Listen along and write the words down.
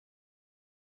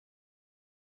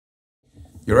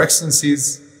Your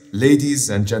Excellencies, ladies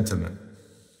and gentlemen,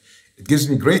 it gives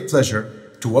me great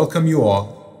pleasure to welcome you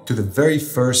all to the very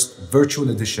first virtual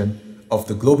edition of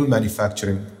the Global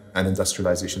Manufacturing and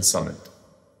Industrialization Summit.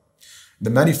 The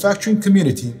manufacturing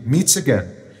community meets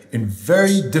again in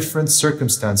very different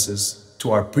circumstances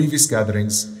to our previous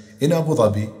gatherings in Abu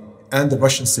Dhabi and the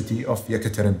Russian city of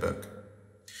Yekaterinburg.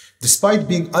 Despite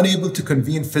being unable to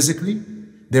convene physically,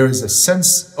 there is a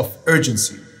sense of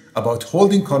urgency about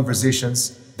holding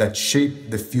conversations that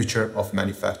shape the future of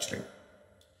manufacturing.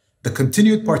 The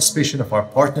continued participation of our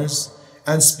partners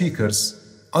and speakers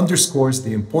underscores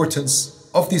the importance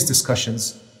of these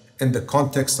discussions in the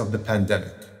context of the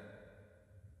pandemic.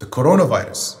 The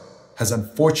coronavirus has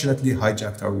unfortunately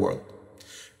hijacked our world.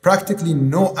 Practically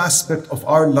no aspect of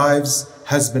our lives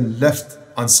has been left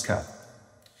unscathed.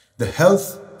 The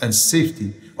health and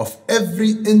safety of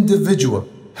every individual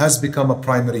has become a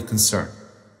primary concern.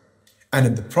 And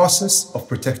in the process of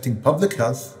protecting public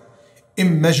health,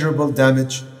 immeasurable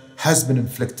damage has been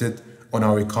inflicted on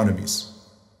our economies.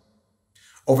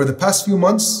 Over the past few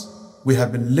months, we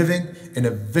have been living in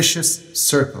a vicious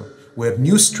circle where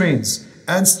new strains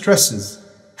and stresses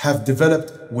have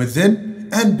developed within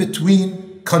and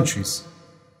between countries,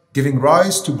 giving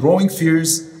rise to growing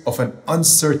fears of an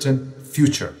uncertain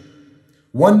future,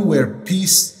 one where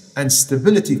peace and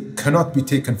stability cannot be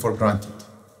taken for granted.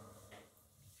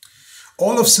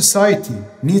 All of society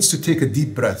needs to take a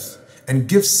deep breath and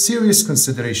give serious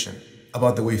consideration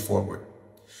about the way forward.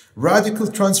 Radical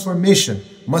transformation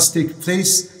must take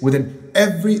place within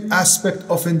every aspect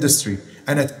of industry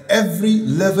and at every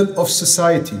level of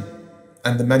society,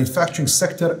 and the manufacturing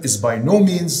sector is by no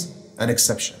means an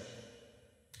exception.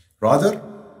 Rather,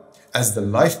 as the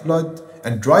lifeblood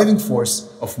and driving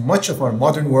force of much of our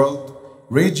modern world,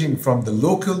 ranging from the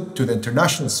local to the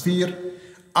international sphere,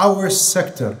 our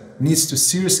sector needs to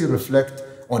seriously reflect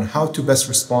on how to best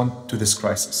respond to this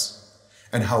crisis,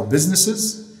 and how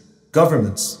businesses,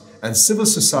 governments, and civil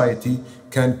society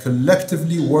can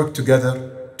collectively work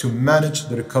together to manage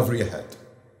the recovery ahead.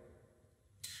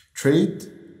 Trade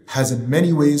has in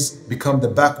many ways become the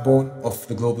backbone of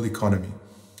the global economy.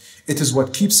 It is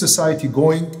what keeps society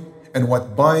going and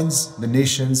what binds the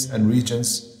nations and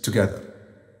regions together.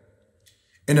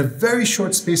 In a very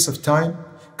short space of time,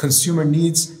 consumer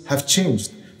needs have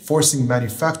changed, forcing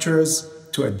manufacturers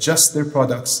to adjust their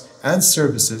products and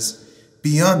services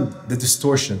beyond the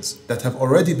distortions that have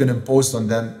already been imposed on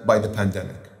them by the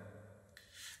pandemic.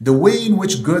 The way in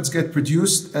which goods get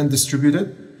produced and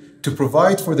distributed to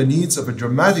provide for the needs of a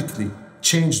dramatically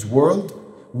changed world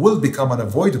will become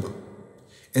unavoidable.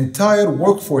 Entire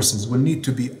workforces will need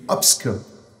to be upskilled,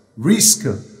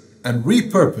 reskilled, and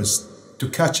repurposed to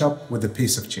catch up with the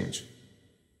pace of change.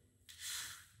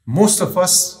 Most of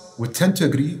us would tend to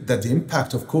agree that the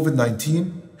impact of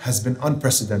COVID-19 has been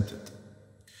unprecedented.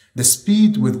 The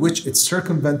speed with which it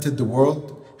circumvented the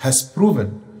world has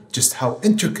proven just how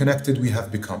interconnected we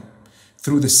have become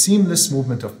through the seamless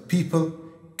movement of people,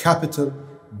 capital,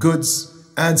 goods,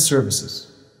 and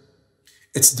services.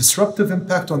 Its disruptive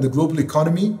impact on the global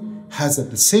economy has at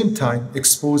the same time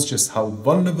exposed just how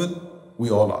vulnerable we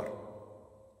all are.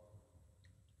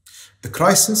 The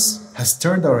crisis has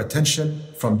turned our attention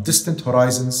from distant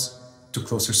horizons to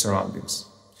closer surroundings,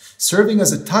 serving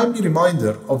as a timely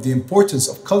reminder of the importance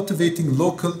of cultivating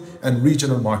local and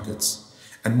regional markets,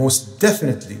 and most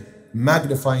definitely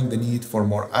magnifying the need for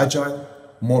more agile,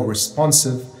 more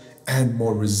responsive, and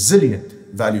more resilient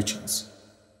value chains.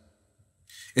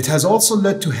 It has also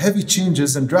led to heavy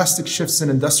changes and drastic shifts in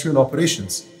industrial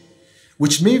operations,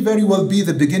 which may very well be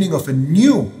the beginning of a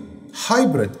new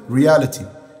hybrid reality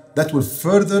that will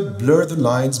further blur the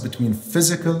lines between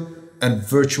physical and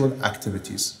virtual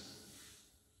activities.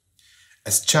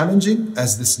 As challenging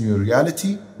as this new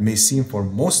reality may seem for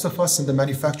most of us in the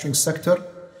manufacturing sector,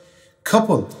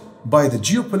 coupled by the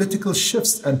geopolitical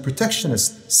shifts and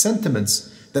protectionist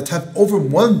sentiments that have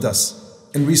overwhelmed us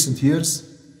in recent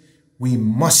years, we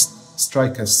must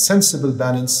strike a sensible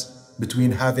balance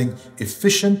between having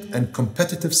efficient and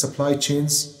competitive supply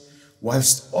chains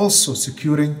whilst also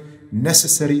securing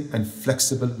necessary and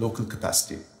flexible local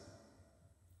capacity.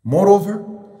 Moreover,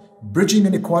 bridging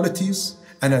inequalities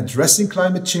and addressing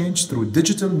climate change through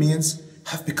digital means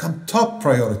have become top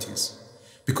priorities,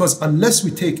 because unless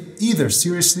we take either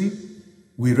seriously,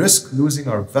 we risk losing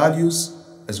our values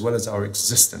as well as our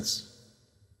existence.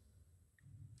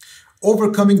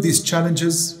 Overcoming these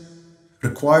challenges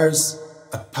requires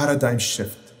a paradigm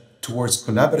shift towards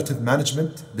collaborative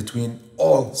management between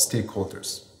all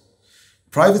stakeholders.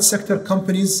 Private sector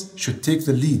companies should take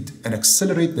the lead and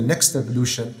accelerate the next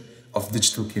evolution of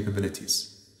digital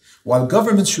capabilities, while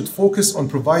governments should focus on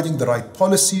providing the right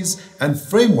policies and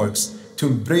frameworks to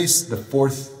embrace the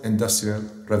fourth industrial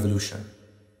revolution.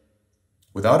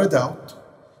 Without a doubt,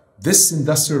 this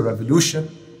industrial revolution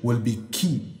will be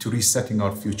key to resetting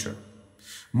our future.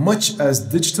 Much as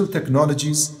digital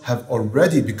technologies have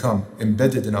already become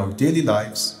embedded in our daily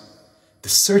lives, the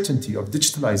certainty of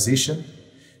digitalization,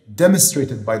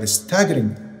 demonstrated by the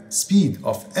staggering speed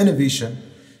of innovation,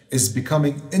 is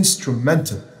becoming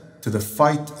instrumental to the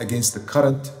fight against the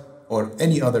current or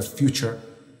any other future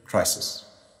crisis.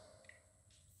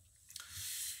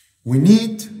 We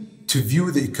need to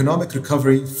view the economic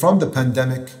recovery from the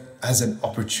pandemic as an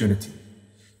opportunity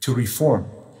to reform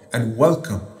and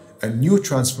welcome a new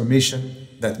transformation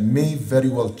that may very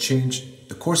well change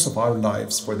the course of our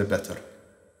lives for the better.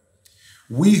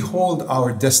 We hold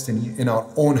our destiny in our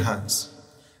own hands.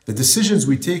 The decisions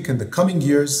we take in the coming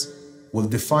years will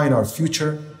define our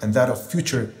future and that of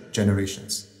future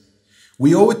generations.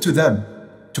 We owe it to them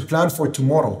to plan for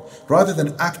tomorrow rather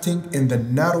than acting in the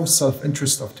narrow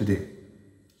self-interest of today.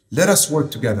 Let us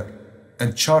work together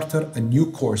and charter a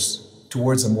new course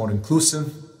towards a more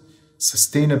inclusive,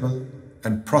 sustainable,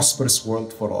 and prosperous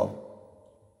world for all.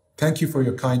 Thank you for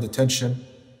your kind attention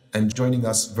and joining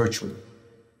us virtually.